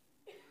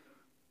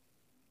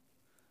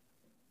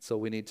 So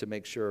we need to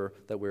make sure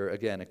that we're,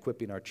 again,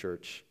 equipping our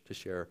church to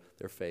share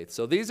their faith.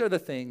 So these are the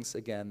things,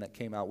 again, that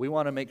came out. We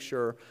want to make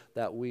sure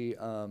that we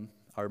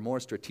are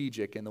more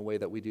strategic in the way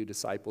that we do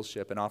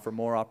discipleship and offer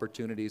more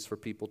opportunities for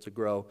people to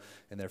grow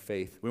in their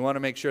faith. We want to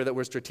make sure that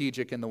we're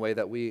strategic in the way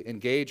that we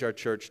engage our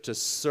church to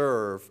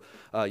serve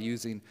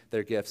using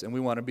their gifts. And we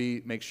want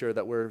to make sure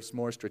that we're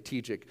more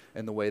strategic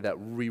in the way that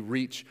we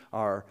reach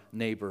our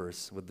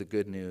neighbors with the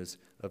good news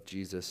of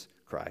Jesus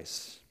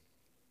Christ.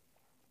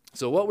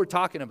 So what we're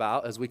talking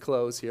about as we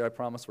close here, I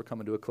promise we're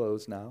coming to a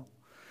close now.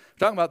 We're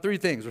talking about 3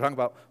 things. We're talking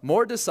about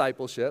more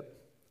discipleship,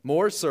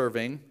 more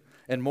serving,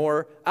 and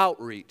more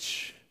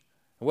outreach.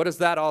 And what does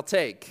that all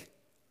take?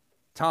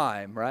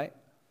 Time, right?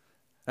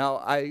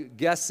 Now, I'm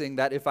guessing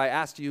that if I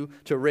asked you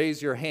to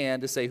raise your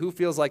hand to say who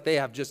feels like they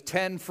have just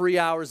 10 free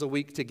hours a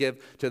week to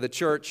give to the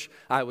church,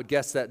 I would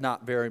guess that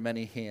not very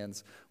many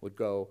hands would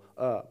go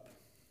up.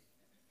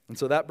 And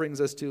so that brings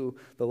us to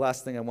the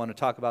last thing I want to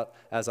talk about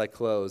as I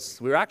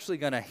close. We're actually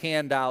going to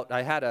hand out,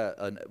 I had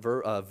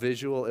a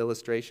visual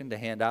illustration to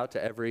hand out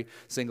to every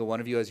single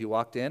one of you as you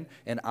walked in,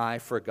 and I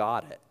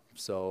forgot it.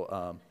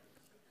 So,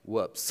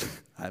 whoops,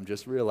 I'm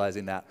just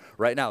realizing that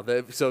right now.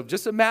 So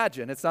just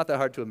imagine, it's not that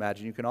hard to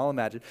imagine, you can all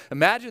imagine.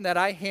 Imagine that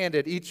I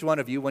handed each one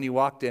of you when you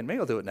walked in,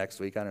 maybe I'll do it next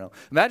week, I don't know.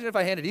 Imagine if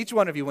I handed each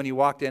one of you when you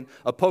walked in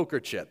a poker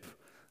chip,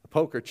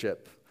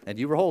 and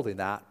you were holding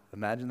that.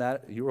 Imagine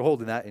that, you were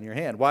holding that in your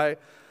hand. Why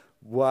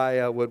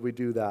would we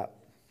do that?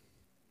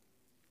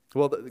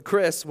 Well,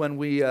 Chris, when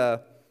we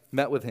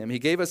met with him, he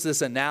gave us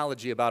this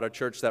analogy about our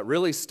church that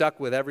really stuck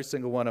with every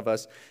single one of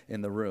us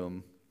in the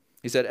room.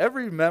 He said,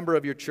 every member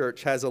of your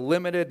church has a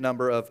limited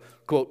number of,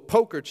 quote,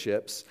 poker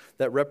chips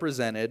that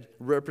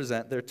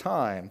represent their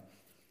time.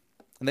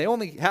 And they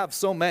only have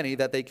so many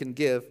that they can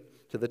give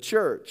to the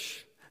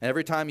church. And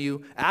every time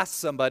you ask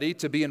somebody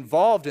to be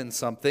involved in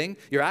something,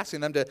 you're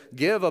asking them to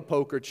give a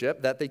poker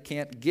chip that they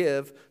can't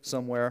give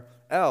somewhere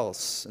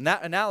else. And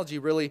that analogy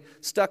really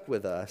stuck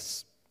with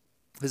us.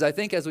 Because I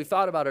think as we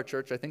thought about our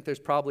church, I think there's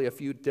probably a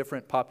few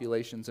different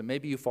populations, and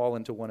maybe you fall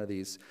into one of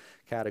these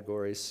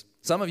categories.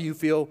 Some of you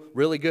feel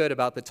really good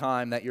about the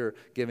time that you're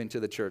giving to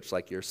the church,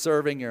 like you're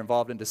serving, you're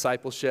involved in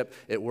discipleship,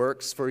 it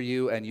works for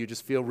you, and you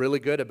just feel really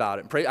good about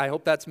it. I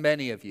hope that's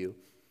many of you.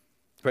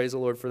 Praise the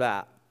Lord for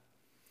that.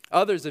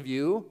 Others of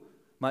you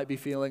might be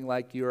feeling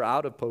like you're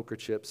out of poker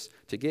chips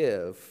to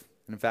give.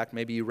 And in fact,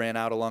 maybe you ran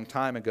out a long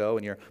time ago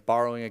and you're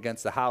borrowing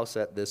against the house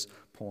at this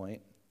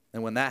point.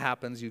 And when that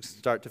happens, you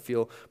start to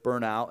feel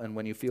burnout. And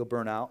when you feel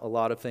burnout, a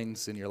lot of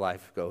things in your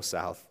life go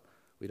south.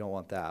 We don't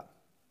want that.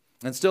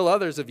 And still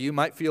others of you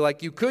might feel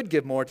like you could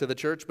give more to the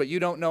church, but you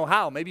don't know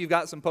how. Maybe you've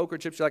got some poker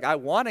chips. You're like, I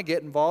want to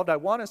get involved. I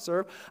want to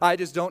serve. I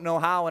just don't know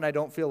how, and I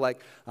don't feel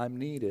like I'm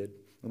needed.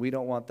 And we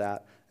don't want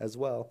that as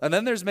well. And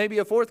then there's maybe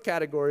a fourth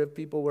category of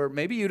people where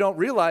maybe you don't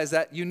realize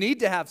that you need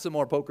to have some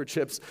more poker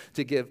chips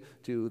to give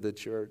to the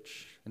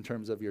church in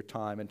terms of your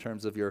time, in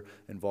terms of your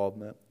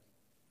involvement.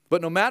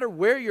 But no matter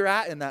where you're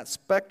at in that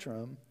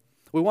spectrum,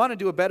 we want to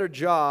do a better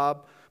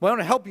job. We want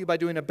to help you by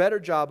doing a better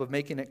job of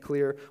making it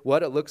clear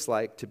what it looks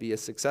like to be a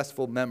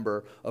successful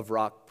member of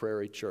Rock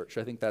Prairie Church.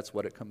 I think that's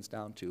what it comes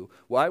down to.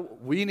 Why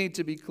we need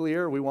to be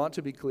clear, we want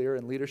to be clear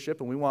in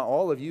leadership, and we want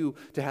all of you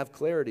to have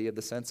clarity of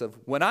the sense of,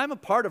 when I'm a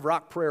part of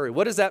Rock Prairie,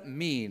 what does that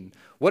mean?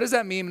 What does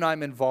that mean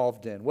I'm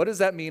involved in? What does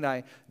that mean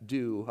I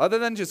do? Other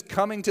than just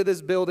coming to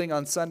this building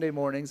on Sunday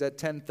mornings at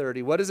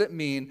 10:30, what does it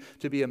mean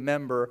to be a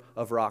member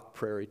of Rock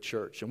Prairie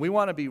Church? And we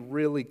want to be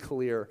really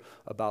clear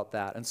about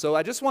that. And so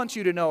I just want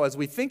you to know, as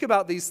we think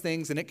about these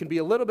things, and it can be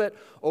a little bit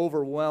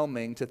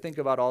overwhelming to think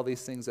about all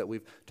these things that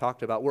we've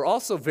talked about, we're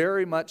also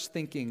very much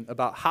thinking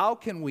about how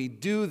can we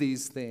do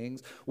these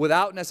things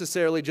without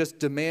necessarily just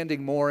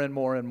demanding more and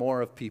more and more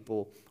of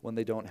people when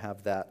they don't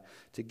have that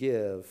to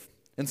give.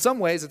 In some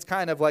ways, it's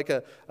kind of like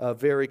a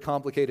very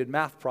complicated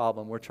math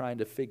problem. We're trying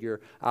to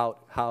figure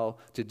out how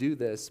to do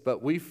this,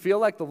 but we feel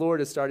like the Lord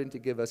is starting to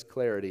give us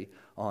clarity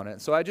on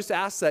it. So I just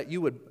ask that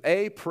you would,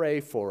 A, pray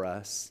for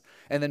us,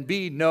 and then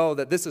B, know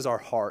that this is our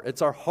heart.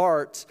 It's our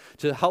heart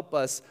to help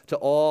us to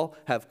all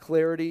have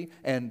clarity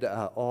and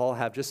all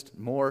have just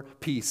more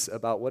peace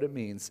about what it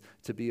means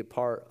to be a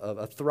part of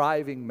a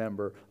thriving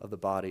member of the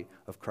body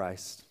of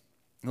Christ.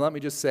 And let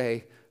me just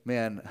say,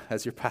 man,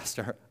 as your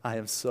pastor, I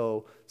am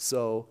so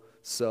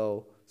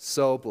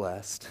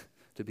blessed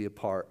to be a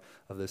part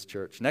of this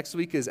church. Next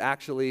week is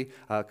actually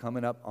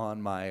coming up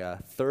on my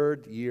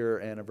third year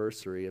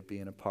anniversary of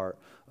being a part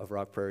of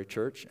Rock Prairie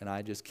Church, and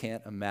I just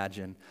can't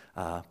imagine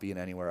being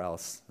anywhere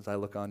else. As I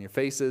look on your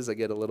faces, I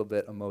get a little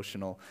bit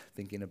emotional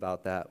thinking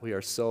about that. We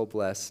are so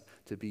blessed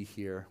to be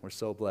here. We're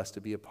so blessed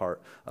to be a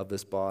part of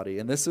this body,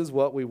 and this is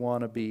what we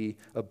want to be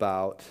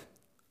about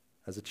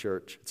as a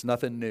church. It's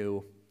nothing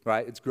new.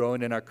 Right? It's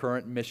growing in our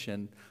current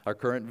mission, our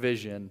current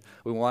vision.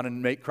 We want to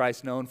make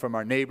Christ known from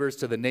our neighbors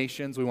to the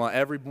nations. We want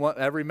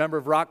every member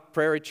of Rock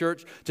Prairie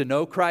Church to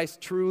know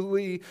Christ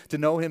truly, to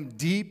know Him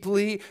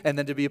deeply, and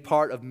then to be a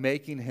part of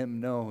making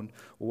Him known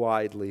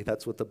widely.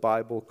 That's what the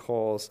Bible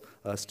calls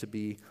us to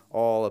be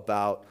all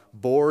about.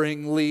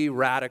 Boringly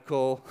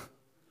radical,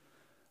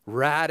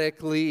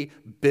 radically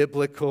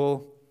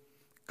biblical,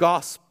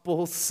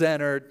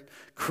 gospel-centered,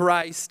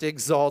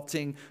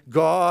 Christ-exalting,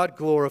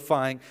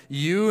 God-glorifying,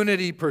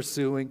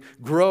 unity-pursuing,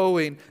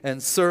 growing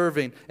and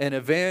serving and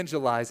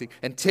evangelizing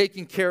and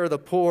taking care of the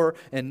poor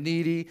and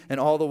needy, and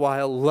all the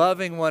while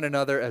loving one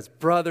another as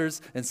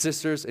brothers and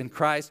sisters in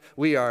Christ.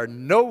 We are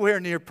nowhere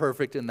near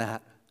perfect in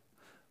that,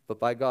 but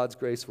by God's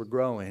grace we're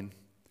growing,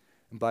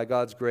 and by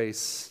God's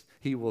grace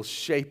He will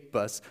shape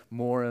us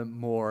more and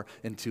more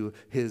into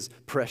His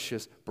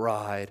precious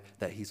bride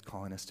that He's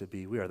calling us to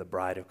be. We are the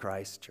bride of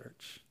Christ,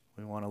 church.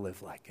 We want to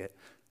live like it.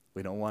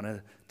 We don't want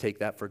to take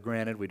that for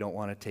granted. We don't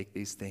want to take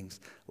these things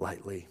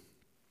lightly.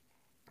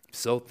 I'm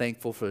so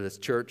thankful for this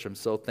church. I'm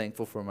so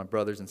thankful for my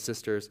brothers and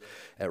sisters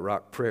at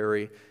Rock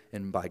Prairie.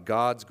 And by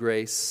God's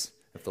grace,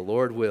 if the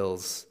Lord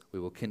wills, we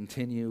will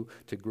continue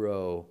to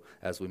grow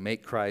as we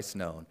make Christ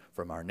known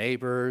from our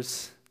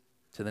neighbors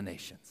to the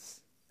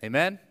nations.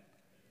 Amen?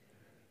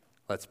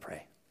 Let's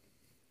pray.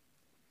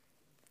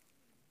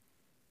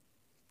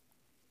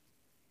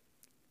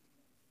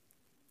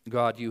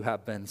 God, you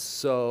have been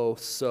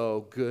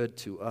so good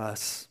to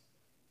us.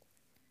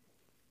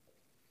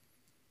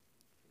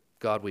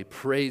 God, we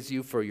praise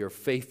you for your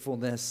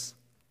faithfulness.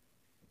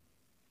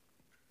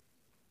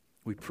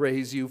 We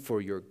praise you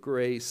for your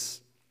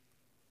grace.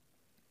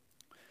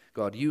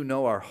 God, you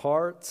know our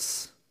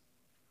hearts.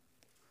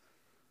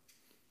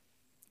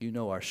 You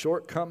know our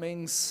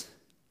shortcomings.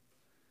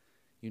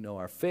 You know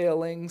our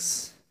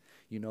failings.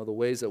 You know the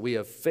ways that we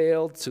have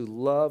failed to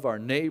love our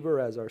neighbor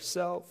as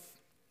ourselves.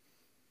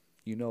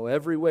 You know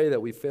every way that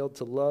we failed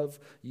to love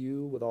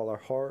you with all our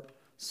heart,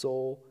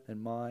 soul,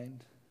 and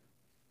mind.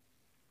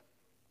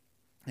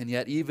 And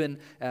yet, even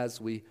as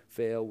we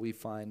fail, we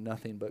find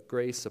nothing but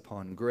grace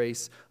upon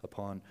grace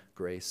upon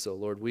grace. So,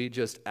 Lord, we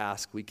just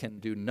ask, we can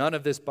do none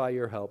of this by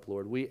your help,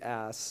 Lord. We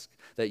ask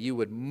that you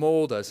would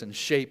mold us and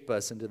shape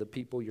us into the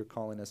people you're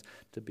calling us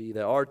to be.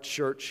 That our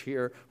church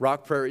here,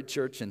 Rock Prairie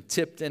Church in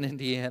Tipton,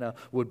 Indiana,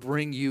 would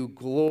bring you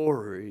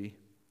glory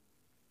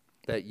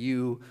that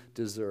you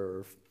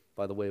deserve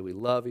by the way we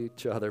love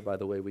each other, by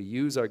the way we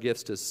use our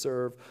gifts to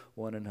serve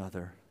one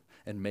another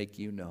and make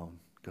you known,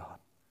 God.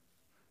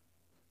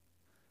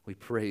 We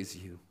praise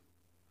you.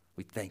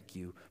 We thank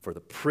you for the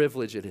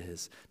privilege it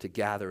is to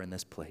gather in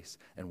this place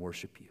and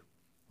worship you.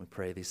 We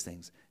pray these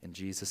things in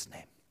Jesus'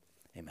 name.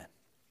 Amen.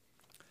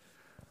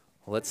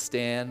 Well, let's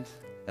stand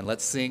and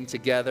let's sing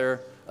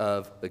together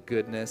of the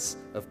goodness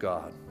of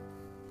God.